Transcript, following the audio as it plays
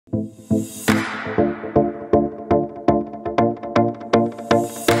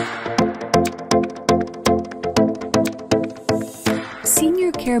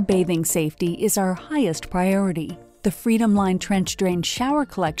bathing safety is our highest priority. The Freedomline Trench Drain Shower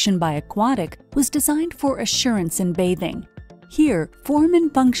Collection by Aquatic was designed for assurance in bathing. Here, form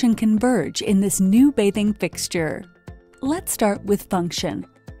and function converge in this new bathing fixture. Let's start with function.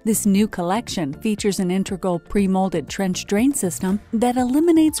 This new collection features an integral pre-molded trench drain system that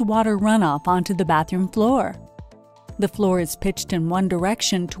eliminates water runoff onto the bathroom floor. The floor is pitched in one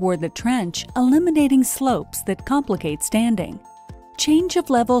direction toward the trench, eliminating slopes that complicate standing. Change of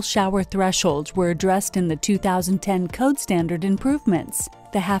level shower thresholds were addressed in the 2010 code standard improvements.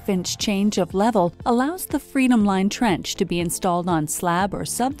 The half-inch change of level allows the Freedomline trench to be installed on slab or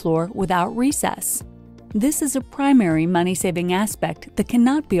subfloor without recess. This is a primary money-saving aspect that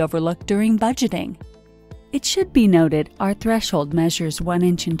cannot be overlooked during budgeting. It should be noted our threshold measures 1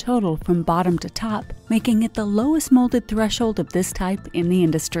 inch in total from bottom to top, making it the lowest molded threshold of this type in the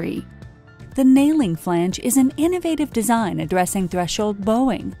industry. The nailing flange is an innovative design addressing threshold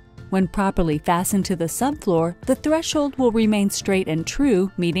bowing. When properly fastened to the subfloor, the threshold will remain straight and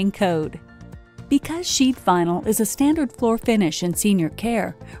true, meeting code. Because sheet vinyl is a standard floor finish in senior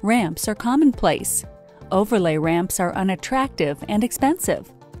care, ramps are commonplace. Overlay ramps are unattractive and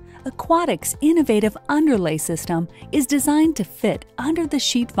expensive. Aquatic's innovative underlay system is designed to fit under the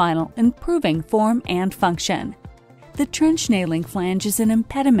sheet vinyl, improving form and function. The trench nailing flange is an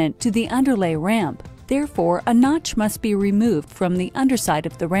impediment to the underlay ramp, therefore a notch must be removed from the underside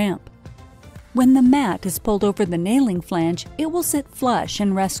of the ramp. When the mat is pulled over the nailing flange, it will sit flush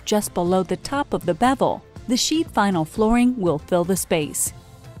and rest just below the top of the bevel. The sheet vinyl flooring will fill the space.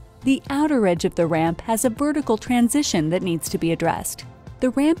 The outer edge of the ramp has a vertical transition that needs to be addressed. The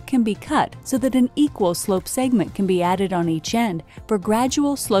ramp can be cut so that an equal slope segment can be added on each end for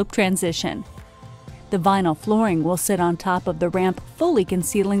gradual slope transition. The vinyl flooring will sit on top of the ramp, fully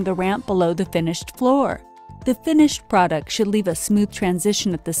concealing the ramp below the finished floor. The finished product should leave a smooth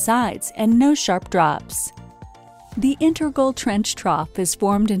transition at the sides and no sharp drops. The integral trench trough is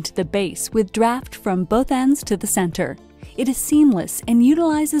formed into the base with draft from both ends to the center. It is seamless and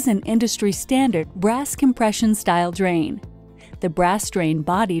utilizes an industry-standard brass compression-style drain. The brass drain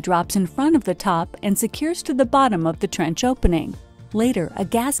body drops in front of the top and secures to the bottom of the trench opening. Later, a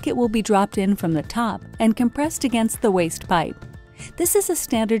gasket will be dropped in from the top and compressed against the waste pipe. This is a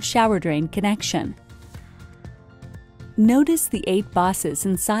standard shower drain connection. Notice the 8 bosses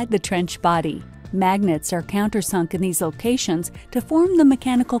inside the trench body. Magnets are countersunk in these locations to form the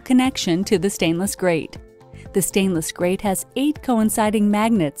mechanical connection to the stainless grate. The stainless grate has 8 coinciding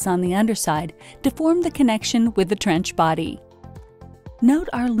magnets on the underside to form the connection with the trench body. Note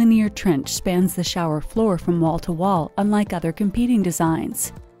our linear trench spans the shower floor from wall to wall, unlike other competing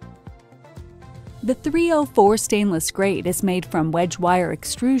designs. The 304 stainless grate is made from wedge wire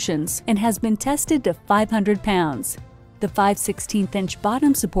extrusions and has been tested to 500 pounds. The 5/16"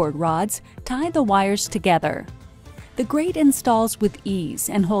 bottom support rods tie the wires together. The grate installs with ease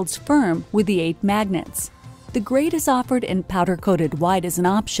and holds firm with the 8 magnets. The grate is offered in powder-coated white as an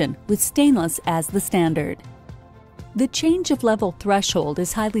option, with stainless as the standard. The change of level threshold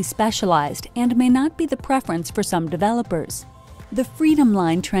is highly specialized and may not be the preference for some developers. The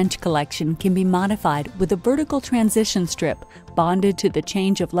Freedomline Trench Collection can be modified with a vertical transition strip bonded to the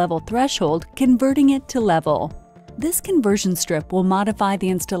change of level threshold, converting it to level. This conversion strip will modify the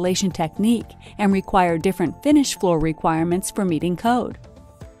installation technique and require different finish floor requirements for meeting code.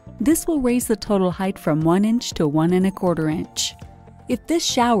 This will raise the total height from 1 inch to 1 1/4 inch. If this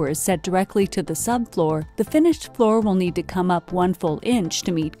shower is set directly to the subfloor, the finished floor will need to come up 1 full inch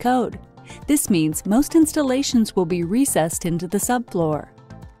to meet code. This means most installations will be recessed into the subfloor.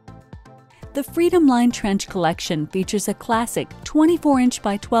 The Freedomline Trench Collection features a classic 24-inch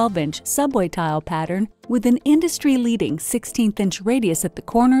by 12-inch subway tile pattern with an industry-leading 16th-inch radius at the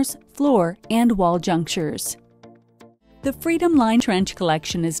corners, floor, and wall junctures. The Freedomline Trench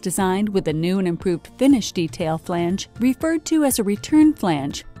Collection is designed with a new and improved finish detail flange, referred to as a return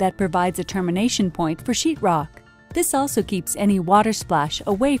flange, that provides a termination point for sheetrock. This also keeps any water splash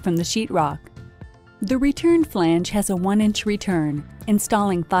away from the sheetrock. The return flange has a 1-inch return.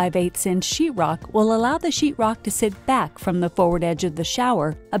 Installing 5/8" sheetrock will allow the sheetrock to sit back from the forward edge of the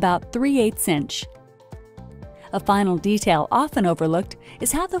shower about 3/8 inch. A final detail often overlooked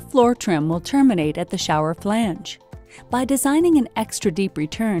is how the floor trim will terminate at the shower flange. By designing an extra deep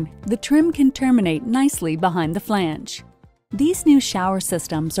return, the trim can terminate nicely behind the flange. These new shower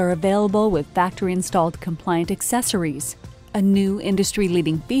systems are available with factory-installed compliant accessories. A new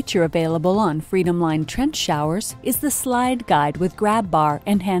industry-leading feature available on Freedomline trench showers is the slide guide with grab bar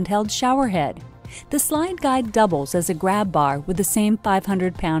and handheld shower head. The slide guide doubles as a grab bar with the same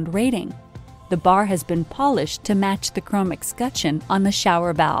 500-pound rating. The bar has been polished to match the chrome escutcheon on the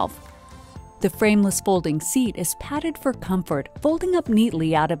shower valve. The frameless folding seat is padded for comfort, folding up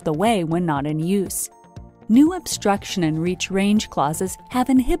neatly out of the way when not in use. New obstruction and reach range clauses have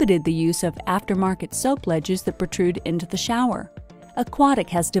inhibited the use of aftermarket soap ledges that protrude into the shower. Aquatic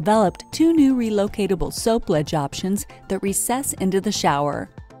has developed 2 new relocatable soap ledge options that recess into the shower.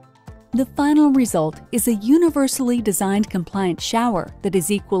 The final result is a universally designed compliant shower that is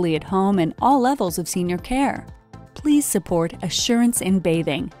equally at home in all levels of senior care. Please support Assurance in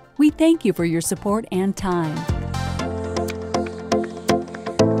Bathing. We thank you for your support and time.